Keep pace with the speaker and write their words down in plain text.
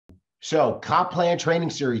So, Comp Plan Training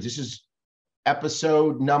Series. This is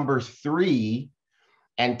episode number 3.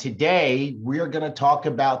 And today we're going to talk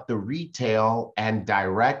about the retail and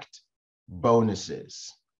direct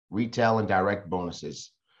bonuses. Retail and direct bonuses.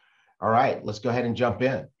 All right, let's go ahead and jump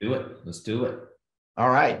in. Let's do it. All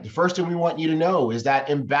right. The first thing we want you to know is that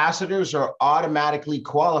ambassadors are automatically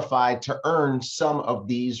qualified to earn some of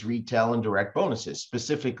these retail and direct bonuses,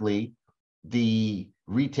 specifically the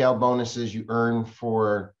retail bonuses you earn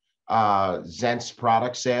for Zent's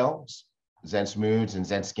product sales, Zent's Moods and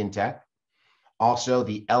Zent Skin Tech. Also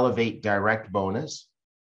the Elevate Direct bonus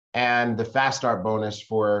and the Fast Start bonus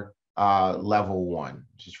for level 1.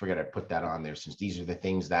 Just forget I put that on there, since these are the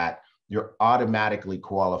things that you're automatically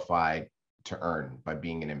qualified to earn by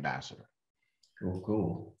being an ambassador.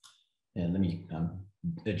 Cool. And I'm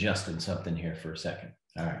adjusting something here for a second.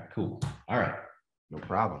 All right, cool. All right. No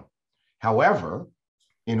problem. However,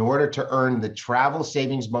 in order to earn the travel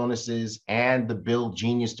savings bonuses and the Build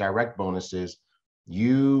Genius direct bonuses,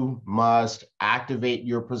 you must activate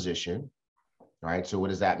your position. All right. So what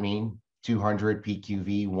does that mean? 200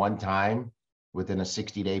 PQV one time within a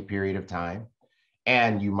 60-day period of time.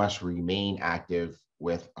 And you must remain active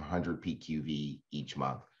with 100 PQV each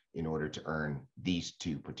month in order to earn these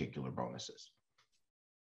 2 particular bonuses.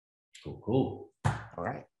 Cool. All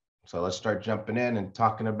right. So let's start jumping in and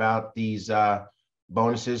talking about these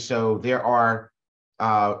bonuses. So there are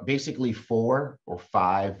basically 4 or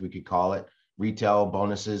 5, we could call it, retail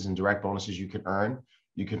bonuses and direct bonuses you can earn.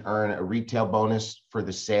 You can earn a retail bonus for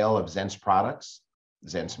the sale of Zent's products,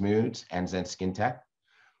 Zent's Moods, and Zent Skin Tech.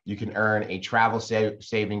 You can earn a travel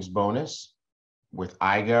savings bonus with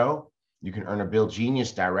iGo. You can earn a Build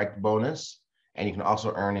Genius direct bonus, and you can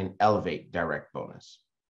also earn an Elevate direct bonus.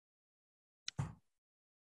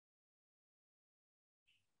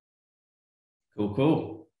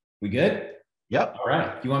 Cool. We good? Yep. All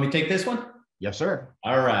right. You want me to take this one? Yes, sir.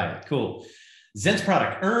 All right, cool. Zent's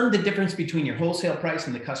product. Earn the difference between your wholesale price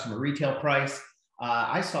and the customer retail price.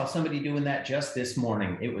 I saw somebody doing that just this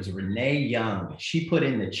morning. It was Renee Young. She put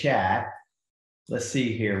in the chat. Let's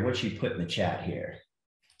see here what she put in the chat here.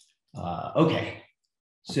 Okay.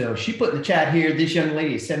 So she put in the chat here, this young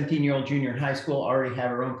lady is 17-year-old junior in high school, already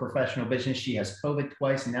have her own professional business. She has COVID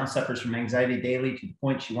twice and now suffers from anxiety daily to the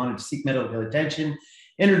point she wanted to seek medical attention.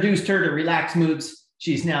 Introduced her to Relax Moods.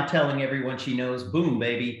 She's now telling everyone she knows, boom,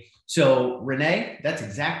 baby. So Renee, that's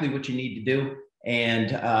exactly what you need to do.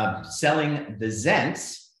 And selling the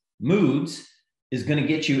Zent's Moods is going to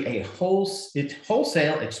get you it's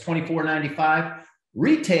wholesale, it's $24.95,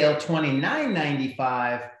 retail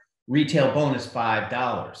 $29.95, retail bonus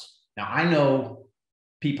 $5. Now I know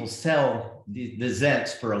people sell the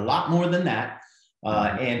Zent's for a lot more than that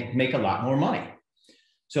and make a lot more money.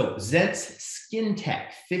 So Zent's Skin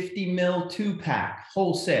Tech 50 ml 2-pack,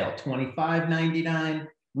 wholesale $25.99,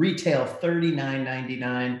 retail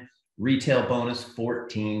 $39.99, retail bonus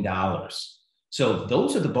 $14. So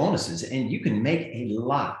those are the bonuses, and you can make a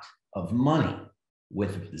lot of money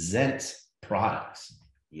with Zent's products.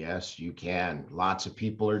 Yes, you can. Lots of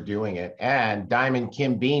people are doing it. And Diamond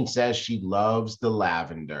Kim Bean says she loves the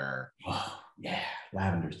lavender. Oh, yeah,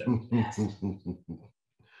 lavender's the best.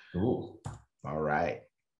 Cool. All right.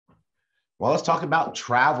 Well, let's talk about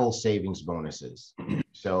travel savings bonuses.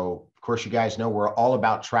 So, of course, you guys know we're all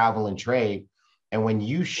about travel and trade. And when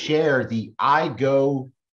you share the iGo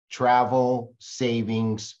travel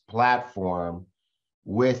savings platform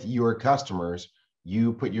with your customers,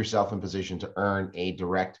 you put yourself in position to earn a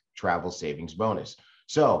direct travel savings bonus.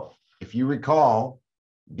 So if you recall,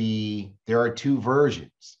 there are 2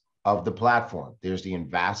 versions of the platform. There's the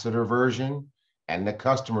ambassador version and the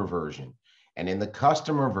customer version. And in the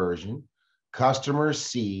customer version, customers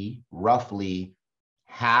see roughly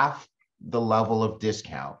half the level of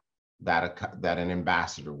discount that an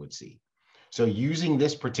ambassador would see. So using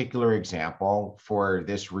this particular example for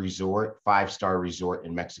this resort, 5-star resort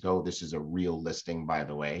in Mexico, this is a real listing, by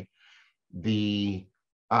the way, the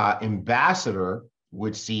ambassador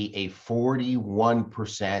would see a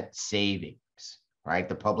 41% savings, right?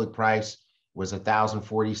 The public price was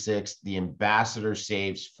 $1,046. The ambassador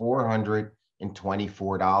saves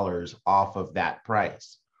 $424 off of that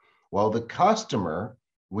price. Well, the customer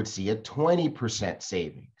would see a 20%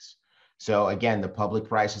 savings. So again, the public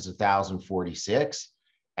price is $1,046,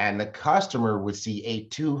 and the customer would see a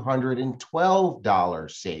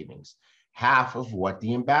 $212 savings, half of what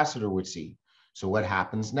the ambassador would see. So what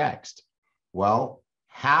happens next? Well,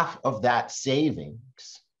 half of that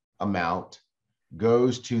savings amount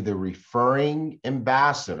goes to the referring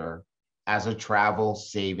ambassador as a travel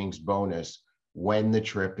savings bonus when the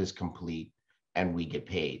trip is complete and we get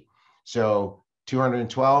paid. So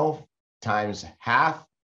 212 times half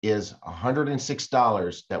is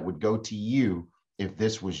 $106 that would go to you if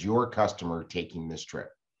this was your customer taking this trip.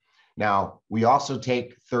 Now, we also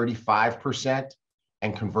take 35%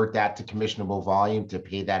 and convert that to commissionable volume to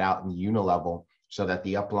pay that out in the unilevel so that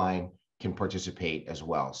the upline can participate as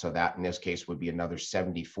well. So that in this case would be another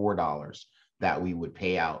 $74 that we would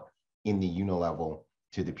pay out in the unilevel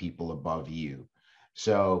to the people above you.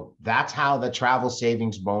 So that's how the travel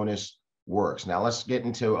savings bonus works. Now let's get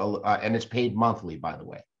into, and it's paid monthly, by the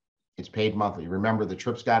way. It's paid monthly. Remember, the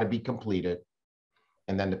trip's got to be completed,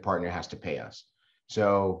 and then the partner has to pay us.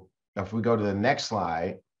 So if we go to the next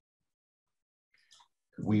slide,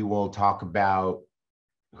 we will talk about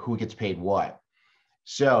who gets paid what.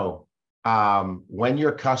 So when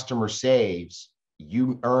your customer saves,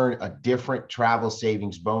 you earn a different travel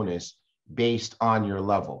savings bonus based on your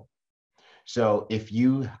level. So if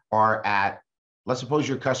you are at, let's suppose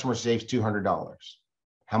your customer saves $200.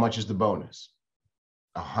 How much is the bonus?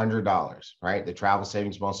 $100, right? The travel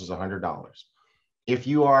savings bonus is $100. If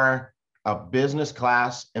you are a business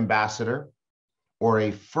class ambassador or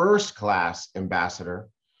a first class ambassador,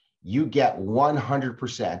 you get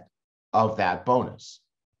 100% of that bonus.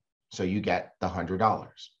 So you get the $100.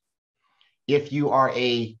 If you are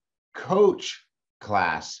a coach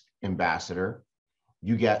class ambassador,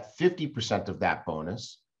 you get 50% of that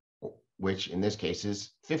bonus, which in this case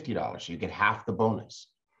is $50. So you get half the bonus.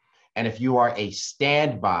 And if you are a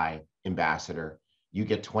standby ambassador, you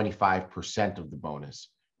get 25% of the bonus,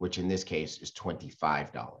 which in this case is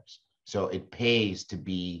 $25. So it pays to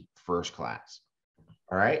be first class.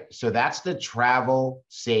 All right. So that's the travel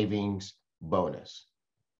savings bonus.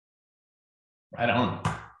 Right on.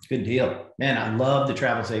 Good deal. Man, I love the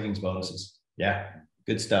travel savings bonuses. Yeah,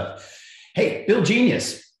 good stuff. Hey, Bill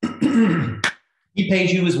Genius. He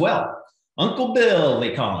pays you as well. Uncle Bill,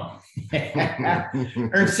 they call him.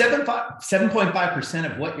 Earn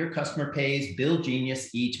 7.5% of what your customer pays Bill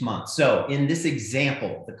Genius each month. So in this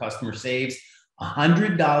example, the customer saves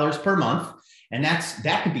 $100 per month. And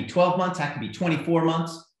that could be 12 months, that could be 24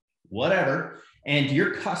 months, whatever. And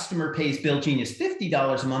your customer pays Bill Genius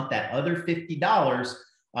 $50 a month. That other $50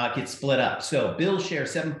 gets split up. So Bill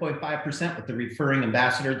shares 7.5% with the referring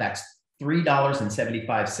ambassador. That's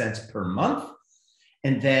 $3.75 per month.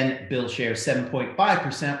 And then Bill shares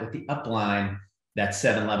 7.5% with the upline. That's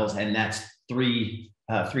 7 levels, and that's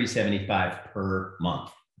 $375 per month.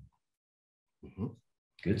 Mm-hmm.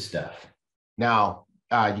 Good stuff. Now,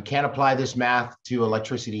 you can't apply this math to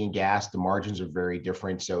electricity and gas. The margins are very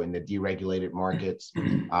different. So in the deregulated markets,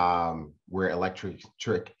 where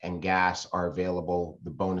electric and gas are available, the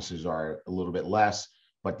bonuses are a little bit less,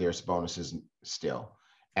 but there's bonuses still.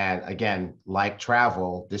 And again, like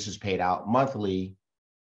travel, this is paid out monthly,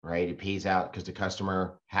 right? It pays out because the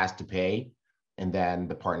customer has to pay, and then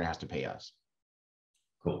the partner has to pay us.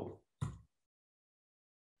 Cool.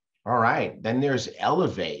 All right, then there's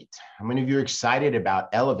Elevate. How many of you are excited about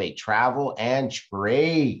Elevate travel and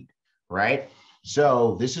trade, right?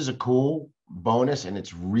 So this is a cool bonus, and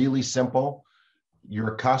it's really simple.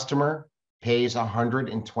 Your customer pays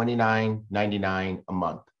 $129.99 a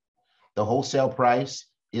month. The wholesale price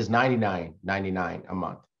is $99.99 a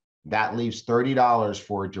month. That leaves $30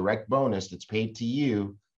 for a direct bonus that's paid to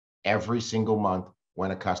you every single month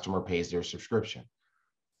when a customer pays their subscription.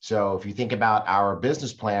 So if you think about our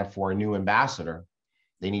business plan for a new ambassador,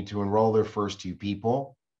 they need to enroll their first 2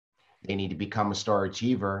 people. They need to become a star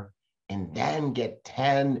achiever and then get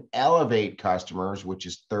 10 Elevate customers, which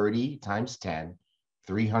is 30 times 10,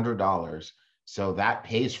 $300. So that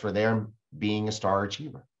pays for them being a star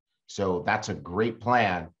achiever. So that's a great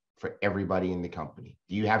plan for everybody in the company.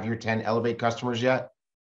 Do you have your 10 Elevate customers yet?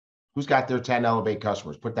 Who's got their 10 Elevate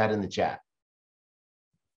customers? Put that in the chat.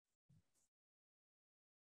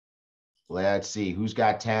 Let's see, who's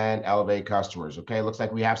got 10 Elevate customers? Okay, looks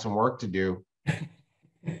like we have some work to do.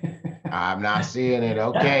 I'm not seeing it.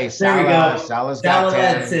 Okay, Salah's got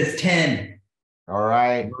 10. Says 10. All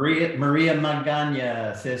right. Maria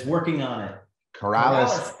Magana says working on it.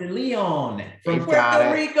 Corrales de Leon from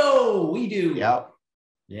Puerto Rico. We do. Yep.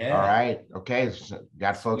 Yeah. All right. Okay. So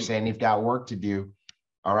got folks saying they've got work to do.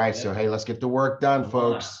 All right. Yep. So, hey, let's get the work done,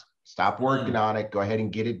 folks. Stop working on it. Go ahead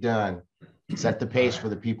and get it done. Set the pace for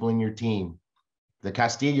the people in your team. The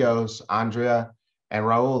Castillos, Andrea and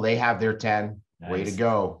Raul, they have their 10. Nice. Way to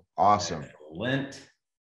go. Awesome. Excellent.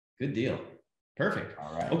 Good deal. Perfect.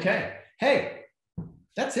 All right. Okay. Hey,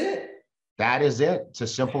 that's it. That is it. It's a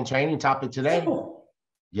simple training topic today. Simple.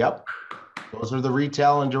 Yep. Those are the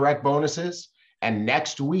retail and direct bonuses. And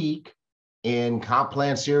next week in Comp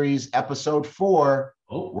Plan Series episode 4,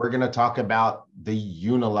 Oh, We're going to talk about the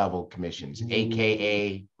unilevel commissions,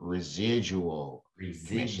 AKA residual.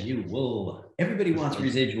 Residual. Everybody wants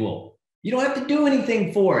residual. You don't have to do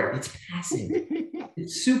anything for it. It's passive.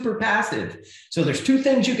 It's super passive. So there's two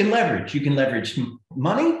things you can leverage. You can leverage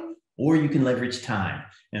money or you can leverage time.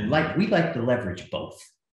 And we like to leverage both.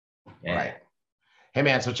 Yeah. Right. Hey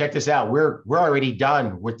man, so check this out. We're already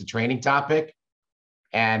done with the training topic.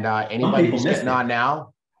 And anybody who's getting on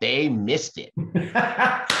now, they missed it.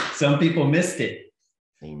 Some people missed it.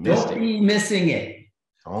 They missed it. Don't be missing it.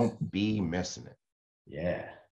 Don't be missing it. Yeah.